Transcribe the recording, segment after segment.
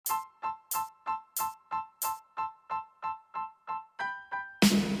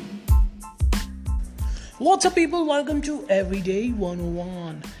What's up, people? Welcome to Everyday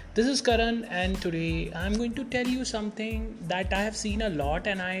 101. This is Karan, and today I'm going to tell you something that I have seen a lot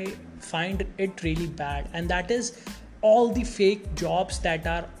and I find it really bad, and that is all the fake jobs that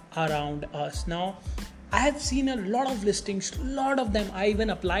are around us. Now, I have seen a lot of listings, a lot of them. I even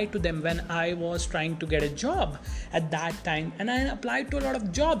applied to them when I was trying to get a job at that time, and I applied to a lot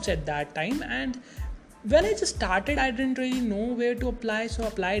of jobs at that time. And when I just started, I didn't really know where to apply, so I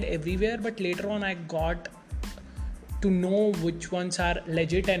applied everywhere. But later on, I got to know which ones are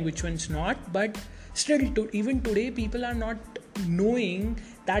legit and which ones not. But still, even today, people are not knowing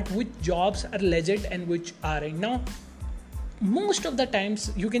that which jobs are legit and which aren't. Now, most of the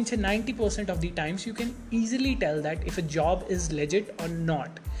times, you can say 90% of the times, you can easily tell that if a job is legit or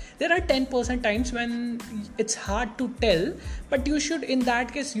not. There are 10% times when it's hard to tell, but you should, in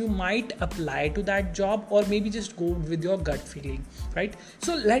that case, you might apply to that job or maybe just go with your gut feeling, right?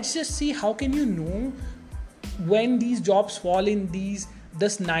 So let's just see how can you know when these jobs fall in this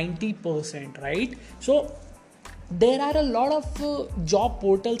 90%, right? So there are a lot of job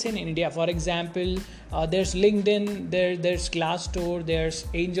portals in India. For example, there's LinkedIn, there's Glassdoor, there's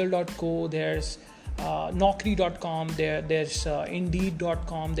Angel.co, there's Naukri.com, there's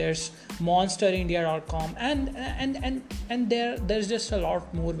Indeed.com, there's MonsterIndia.com, and there's just a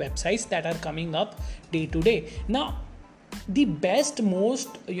lot more websites that are coming up day to day. Now, the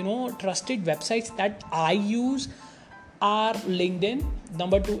most trusted websites that I use are LinkedIn,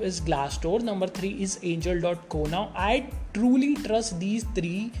 number 2 is Glassdoor, number 3 is Angel.co. Now, I truly trust these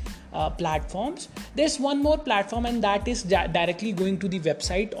three platforms. There's one more platform, and that is directly going to the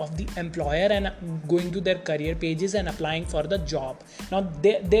website of the employer and going to their career pages and applying for the job. Now,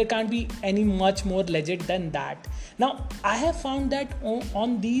 there can't be any much more legit than that. Now, I have found that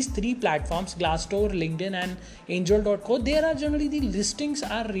on these three platforms, Glassdoor, LinkedIn, and Angel.co, there are generally the listings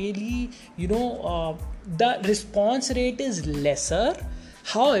are really, the response rate is lesser.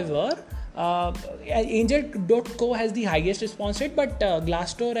 However, Angel.co has the highest response rate, but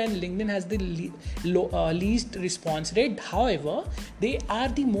Glassdoor and LinkedIn has the least response rate. However, they are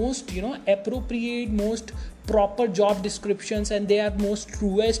the most appropriate, most proper job descriptions, and they are most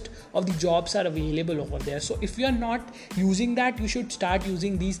truest of the jobs are available over there. So if you are not using that, you should start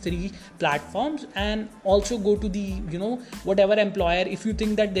using these three platforms, and also go to the whatever employer. If you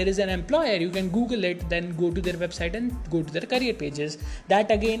think that there is an employer, you can Google it, then go to their website and go to their career pages.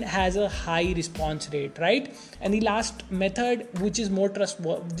 That again has a high response rate, right? And the last method, which is more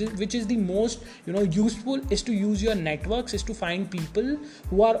trustworthy, which is the most useful, is to use your networks, is to find people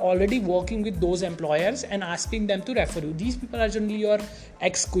who are already working with those employers and asking them to refer you. These people are generally your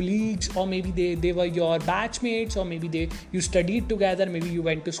ex-colleagues, or maybe they were your batchmates, or maybe you studied together, maybe you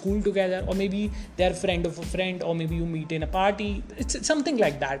went to school together, or maybe they're a friend of a friend, or maybe you meet in a party. It's something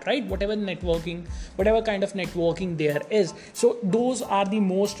like that, right? Whatever kind of networking there is. So those are the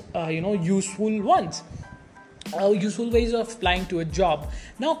most useful ones. Useful ways of applying to a job.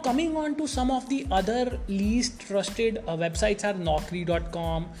 Now, coming on to some of the other least trusted websites are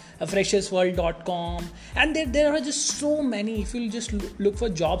Naukri.com, Freshersworld.com, and there are just so many. If you just look for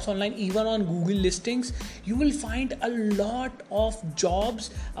jobs online, even on Google listings, you will find a lot of jobs.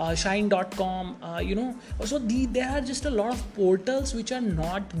 Shine.com, So there are just a lot of portals which are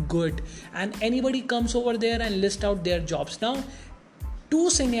not good, and anybody comes over there and list out their jobs. Now, two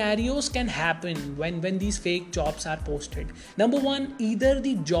scenarios can happen when these fake jobs are posted. Number one, either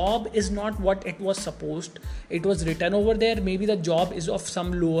the job is not what it was written over there. Maybe the job is of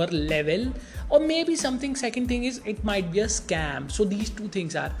some lower level, or maybe second thing is it might be a scam. So these two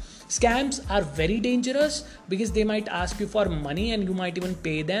things are. Scams are very dangerous because they might ask you for money and you might even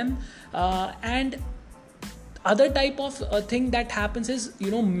pay them. And other type of thing that happens is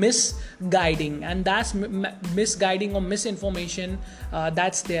misguiding, and that's misguiding or misinformation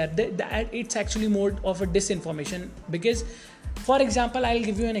that's there. It's actually more of a disinformation, because, for example, I'll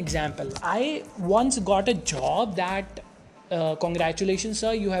give you an example. I once got a job that congratulations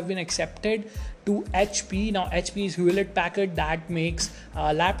sir, you have been accepted to HP. Now, HP is Hewlett Packard that makes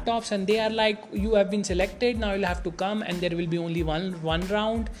laptops, and they are like, you have been selected, now you'll have to come, and there will be only one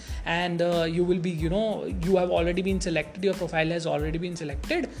round, and you will be you have already been selected, your profile has already been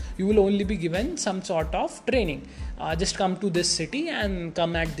selected, you will only be given some sort of training. Just come to this city and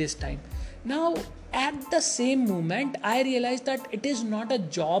come at this time. Now, at the same moment, I realized that it is not a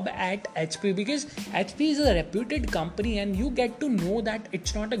job at HP, because HP is a reputed company and you get to know that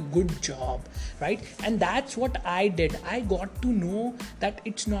it's not a good job, right? And that's what I did. I got to know that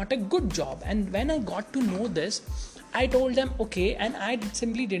it's not a good job. And when I got to know this, I told them okay, and I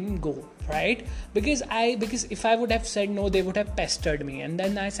simply didn't go, right? Because if I would have said no, they would have pestered me, and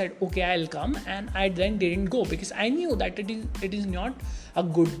then I said okay, I'll come, and I then didn't go because I knew that it is not a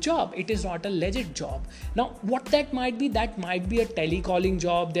good job, it is not a legit job. Now what that might be a telecalling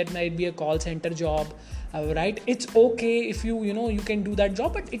job, that might be a call center job, right? It's okay if you can do that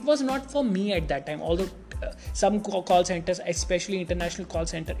job, but it was not for me at that time. Although some call centers, especially international call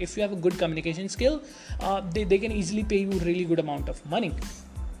center, if you have a good communication skill, they can easily pay you really good amount of money.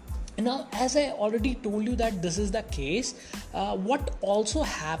 Now, as I already told you that this is the case, what also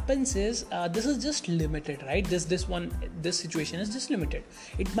happens is this is just limited, right? This situation is just limited.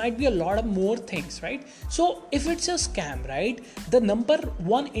 It might be a lot of more things, right? So if it's a scam, right, the number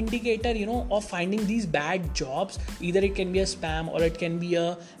one indicator, of finding these bad jobs, either it can be a spam or it can be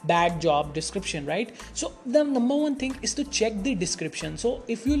a bad job description, right? So the number one thing is to check the description. So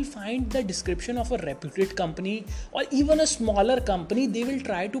if you'll find the description of a reputed company or even a smaller company, they will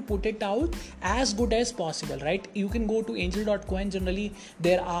try to put it out as good as possible, right? You can go to angel.co, and generally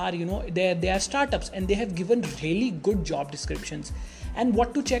there are there are startups and they have given really good job descriptions. And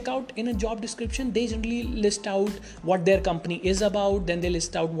what to check out in a job description, they generally list out what their company is about, then they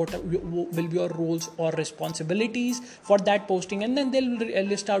list out what will be your roles or responsibilities for that posting, and then they'll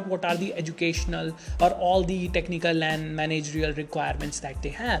list out what are the educational or all the technical and managerial requirements that they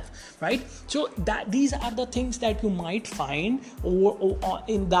have, right? So that these are the things that you might find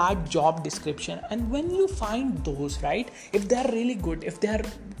in that job description. And when you find those, right, if they're really good, if they're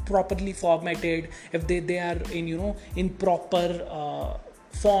properly formatted, if they are in proper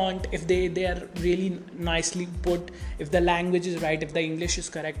font, if they are really nicely put, if the language is right, if the English is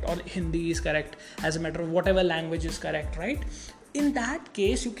correct or Hindi is correct, as a matter of whatever language is correct, right? In that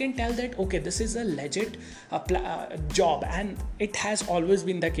case, you can tell that okay, this is a legit job, and it has always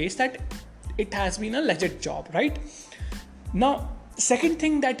been the case that it has been a legit job, right? Now, second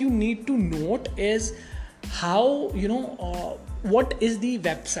thing that you need to note is how what is the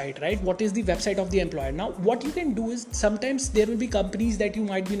website, right? What is the website of the employer? Now what you can do is, sometimes there will be companies that you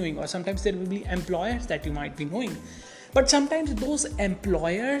might be knowing, or sometimes there will be employers that you might be knowing, but sometimes those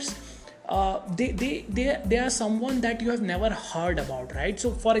employers they are someone that you have never heard about, right?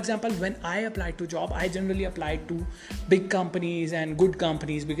 So for example, when I applied to job, I generally applied to big companies and good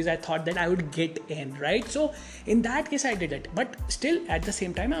companies because I thought that I would get in, right? So in that case I did it, but still at the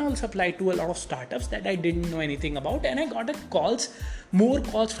same time I also applied to a lot of startups that I didn't know anything about, and I got more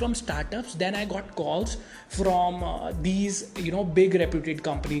calls from startups than I got calls from these big reputed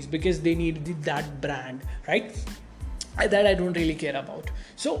companies, because they needed that brand, right? That I don't really care about.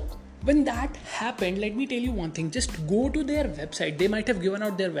 So when that happened, let me tell you one thing, just go to their website. They might have given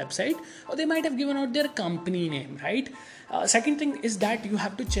out their website, or they might have given out their company name, right? Second thing is that you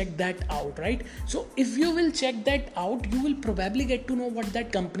have to check that out, right? So if you will check that out, you will probably get to know what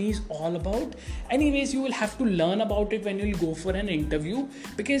that company is all about. Anyways, you will have to learn about it when you will go for an interview,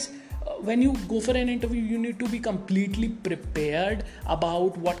 because when you go for an interview, you need to be completely prepared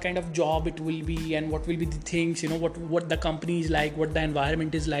about what kind of job it will be and what will be the things, what the company is like, what the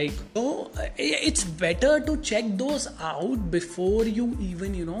environment is like. So it's better to check those out before you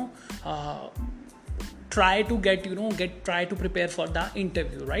even try to prepare for the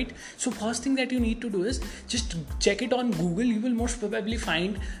interview, right? So first thing that you need to do is just check it on Google. You will most probably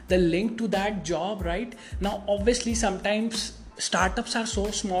find the link to that job, right? Now obviously sometimes startups are so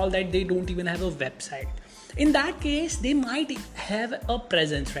small that they don't even have a website. In that case, they might have a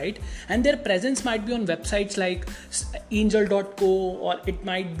presence, right? And their presence might be on websites like angel.co, or it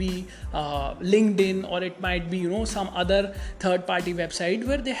might be LinkedIn, or it might be some other third-party website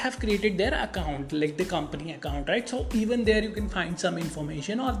where they have created their account, like the company account, right? So even there you can find some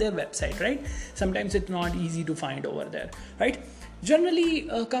information on their website, right? Sometimes it's not easy to find over there, right? Generally,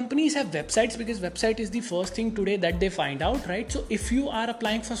 companies have websites because website is the first thing today that they find out, right? So if you are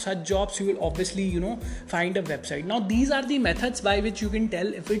applying for such jobs, you will obviously, find a website. Now, these are the methods by which you can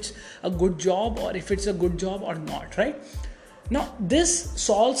tell if it's a good job or if it's a good job or not, right? Now, this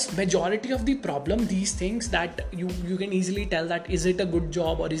solves majority of the problem, these things that you can easily tell that is it a good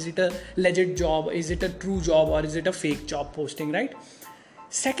job or is it a legit job, is it a true job or is it a fake job posting, right?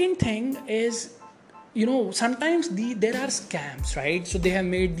 Second thing is, sometimes there are scams, right? So they have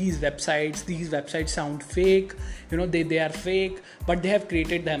made these websites sound fake, they are fake, but they have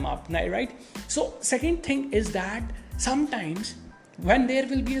created them up, right? So second thing is that sometimes when there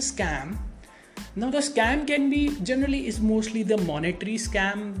will be a scam, now the scam can be, generally is mostly the monetary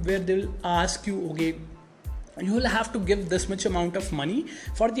scam, where they'll ask you, okay, you will have to give this much amount of money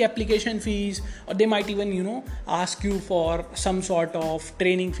for the application fees, or they might even ask you for some sort of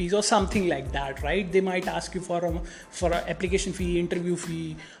training fees or something like that, right? They might ask you for a application fee, interview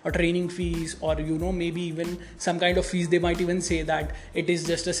fee, or training fees, or maybe even some kind of fees. They might even say that it is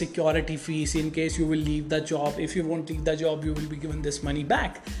just a security fees in case you will leave the job. If you won't leave the job, you will be given this money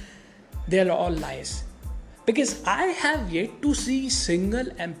back. They are all lies. Because I have yet to see single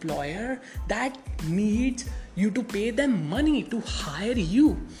employer that needs you to pay them money to hire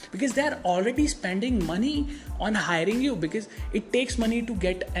you, because they are already spending money on hiring you, because it takes money to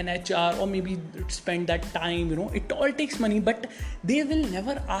get an HR or maybe spend that time, it all takes money, but they will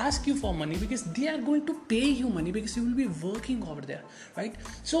never ask you for money because they are going to pay you money because you will be working over there, right?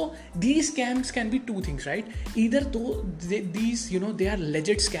 So these scams can be two things, right? Either though they are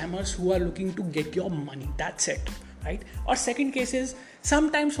legit scammers who are looking to get your money, that's it, right? Or second case is,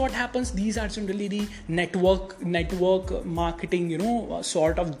 sometimes what happens, these are generally the network marketing,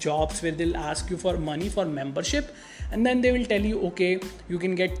 sort of jobs where they'll ask you for money for membership, and then they will tell you, okay, you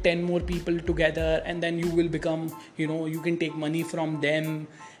can get 10 more people together, and then you will become, you can take money from them,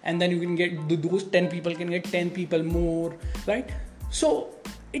 and then you can get those 10 people can get 10 people more, right? So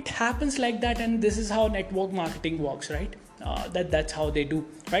it happens like that, and this is how network marketing works, right? That's how they do,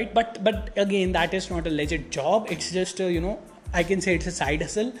 right? But again, that is not a legit job. It's just I can say it's a side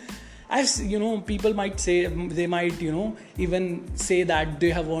hustle. As people might say, they might even say that they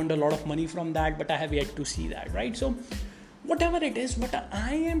have earned a lot of money from that, but I have yet to see that, right? So whatever it is, what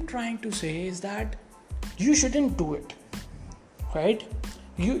I am trying to say is that you shouldn't do it, right?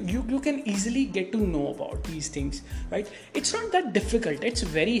 You can easily get to know about these things, right? It's not that difficult. It's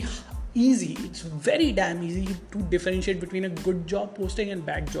very easy. It's very damn easy to differentiate between a good job posting and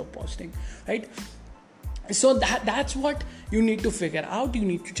bad job posting, right? So that's what you need to figure out. You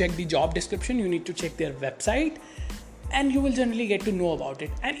need to check the job description, you need to check their website, and you will generally get to know about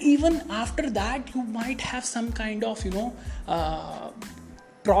it. And even after that, you might have some kind of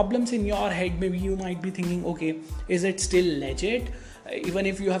problems in your head. Maybe you might be thinking, okay, is it still legit? Even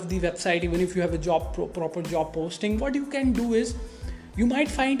if you have the website, even if you have a proper job posting, what you can do is, you might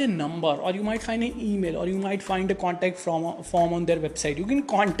find a number, or you might find an email, or you might find a contact form on their website. You can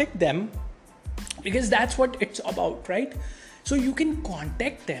contact them, because that's what it's about, right? So you can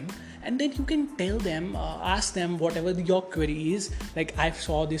contact them, and then you can tell them, ask them whatever your query is. Like, I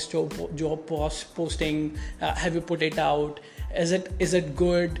saw this job posting, have you put it out? Is it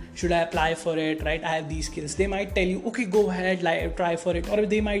good? Should I apply for it? Right? I have these skills. They might tell you, okay, go ahead, try for it. Or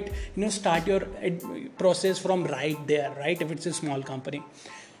they might, start your process from right there, right? If it's a small company.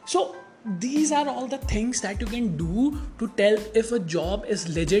 So these are all the things that you can do to tell if a job is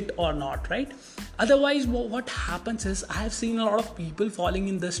legit or not, right? Otherwise, what happens is, I have seen a lot of people falling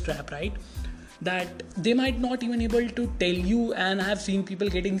in this trap, right? That they might not even able to tell you, and I have seen people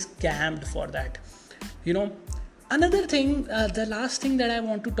getting scammed for that. Another thing, the last thing that I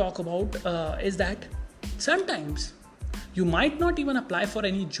want to talk about is that sometimes you might not even apply for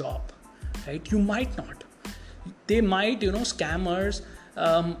any job, right? You might not. They might, scammers,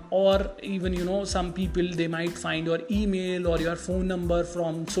 or even, some people, they might find your email or your phone number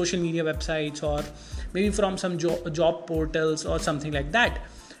from social media websites, or maybe from some job portals or something like that.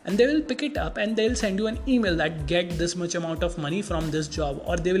 And they will pick it up, and they'll send you an email that get this much amount of money from this job,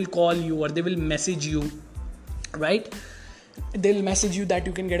 or they will call you, or they will message you, right? They'll message you that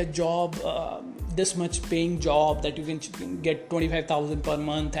you can get a job, this much paying job, that you can get 25,000 per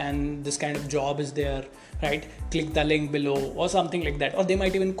month, and this kind of job is there, right? Click the link below, or something like that. Or they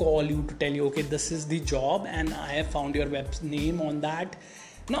might even call you to tell you, okay, this is the job, and I have found your web name on that.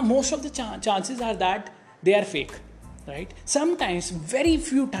 Now, most of the chances are that they are fake, right? Sometimes, very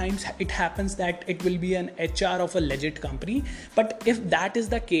few times, it happens that it will be an HR of a legit company. But if that is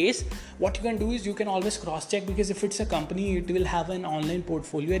the case, what you can do is, you can always cross-check, because if it's a company, it will have an online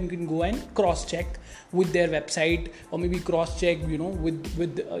portfolio, and you can go and cross-check with their website, or maybe cross-check,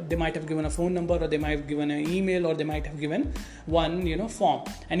 with they might have given a phone number, or they might have given an email, or they might have given one, form,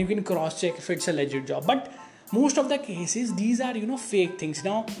 and you can cross-check if it's a legit job. But most of the cases, these are, fake things.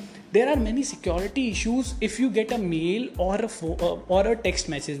 Now, there are many security issues if you get a mail or a text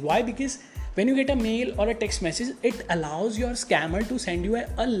message. Why? Because when you get a mail or a text message, it allows your scammer to send you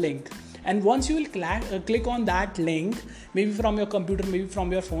a link. And once you will click on that link, maybe from your computer, maybe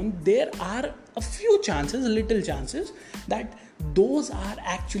from your phone, there are a few chances, little chances, that those are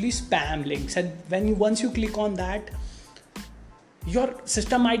actually spam links. And once you click on that, your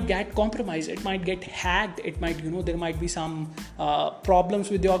system might get compromised, it might get hacked, it might, there might be some problems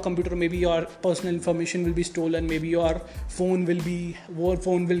with your computer, maybe your personal information will be stolen, maybe your phone will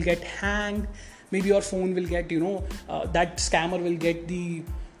get hanged, maybe your phone will get, that scammer will get the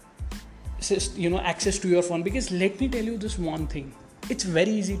access to your phone. Because let me tell you this one thing, it's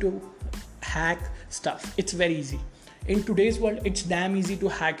very easy to hack stuff. It's very easy in today's world. It's damn easy to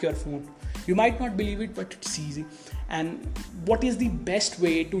hack your phone. You might not believe it, but it's easy. And what is the best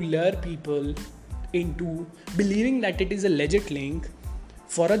way to lure people into believing that it is a legit link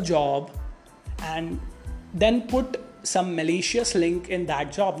for a job, and then put some malicious link in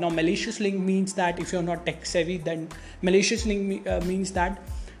that job? Now, malicious link means that if you're not tech savvy, then malicious link means that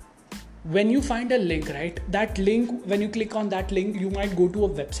when you find a link, right, that link, when you click on that link, you might go to a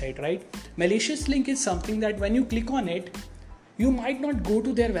website, right? Malicious link is something that when you click on it, you might not go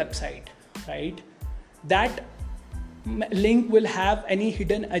to their website, right? That link will have any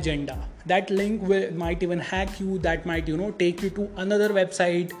hidden agenda. That link might even hack you. That might, take you to another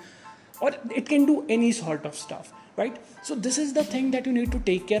website, or it can do any sort of stuff, right? So this is the thing that you need to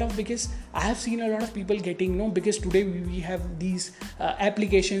take care of, because I have seen a lot of people getting, because today we have these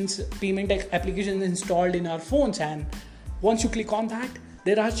payment applications installed in our phones, and once you click on that,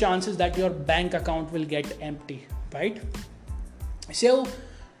 there are chances that your bank account will get empty, right? So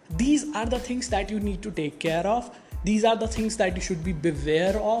these are the things that you need to take care of. These are the things that you should be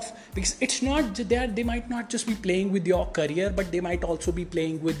beware of, because it's not they might not just be playing with your career, but they might also be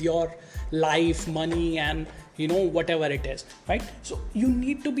playing with your life, money, and whatever it is, right? So you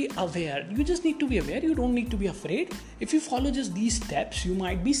need to be aware. You just need to be aware. You don't need to be afraid. If you follow just these steps, you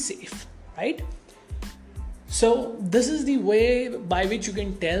might be safe, right? So this is the way by which you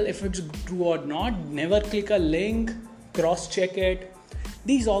can tell if it's true or not. Never click a link, cross-check it.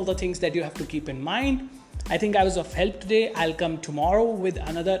 These are all the things that you have to keep in mind. I think I was of help today. I'll come tomorrow with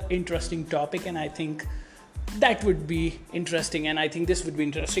another interesting topic, and I think that would be interesting, and I think this would be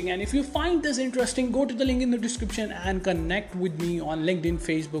interesting. And if you find this interesting, go to the link in the description and connect with me on LinkedIn,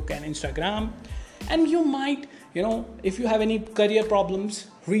 Facebook, and Instagram. And you might, if you have any career problems,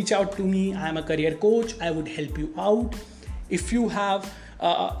 reach out to me. I'm a career coach. I would help you out. If you have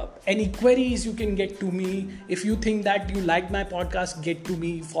any queries, you can get to me. If you think that you like my podcast, get to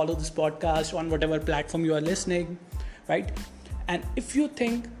me. Follow this podcast on whatever platform you are listening, right? And if you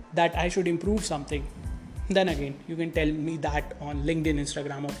think that I should improve something, then again, you can tell me that on LinkedIn,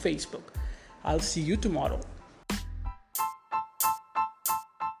 Instagram, or Facebook. I'll see you tomorrow.